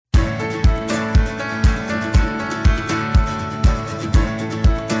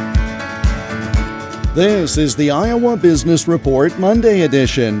This is the Iowa Business Report Monday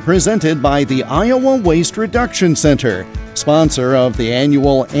edition, presented by the Iowa Waste Reduction Center, sponsor of the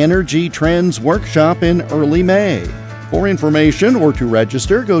annual Energy Trends Workshop in early May. For information or to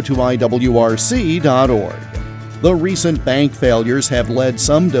register, go to iwrc.org. The recent bank failures have led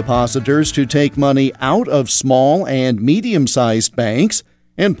some depositors to take money out of small and medium-sized banks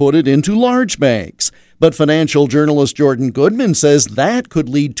and put it into large banks. But financial journalist Jordan Goodman says that could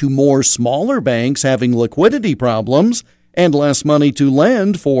lead to more smaller banks having liquidity problems and less money to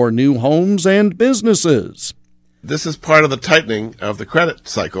lend for new homes and businesses. This is part of the tightening of the credit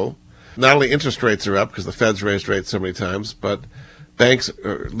cycle. Not only interest rates are up because the Fed's raised rates so many times, but banks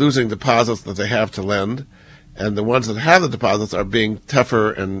are losing deposits that they have to lend, and the ones that have the deposits are being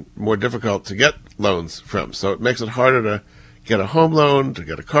tougher and more difficult to get loans from. So it makes it harder to get a home loan, to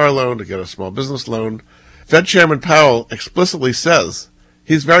get a car loan, to get a small business loan. Fed Chairman Powell explicitly says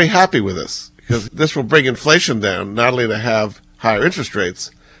he's very happy with this because this will bring inflation down, not only to have higher interest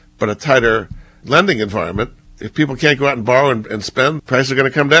rates, but a tighter lending environment. If people can't go out and borrow and spend, prices are going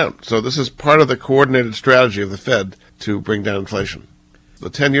to come down. So this is part of the coordinated strategy of the Fed to bring down inflation.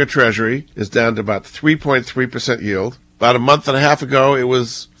 The 10-year Treasury is down to about 3.3% yield. About a month and a half ago, it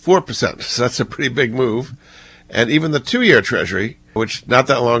was 4%. So that's a pretty big move. And even the 2-year Treasury, which not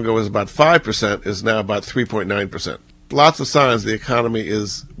that long ago was about 5%, is now about 3.9%. Lots of signs the economy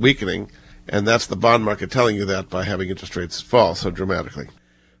is weakening, and that's the bond market telling you that by having interest rates fall so dramatically.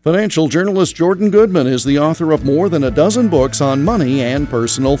 Financial journalist Jordan Goodman is the author of more than a dozen books on money and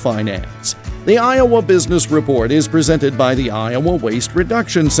personal finance. The Iowa Business Report is presented by the Iowa Waste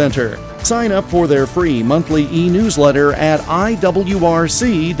Reduction Center. Sign up for their free monthly e-newsletter at iwrc.org.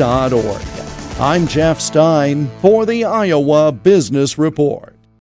 I'm Jeff Stein for the Iowa Business Report.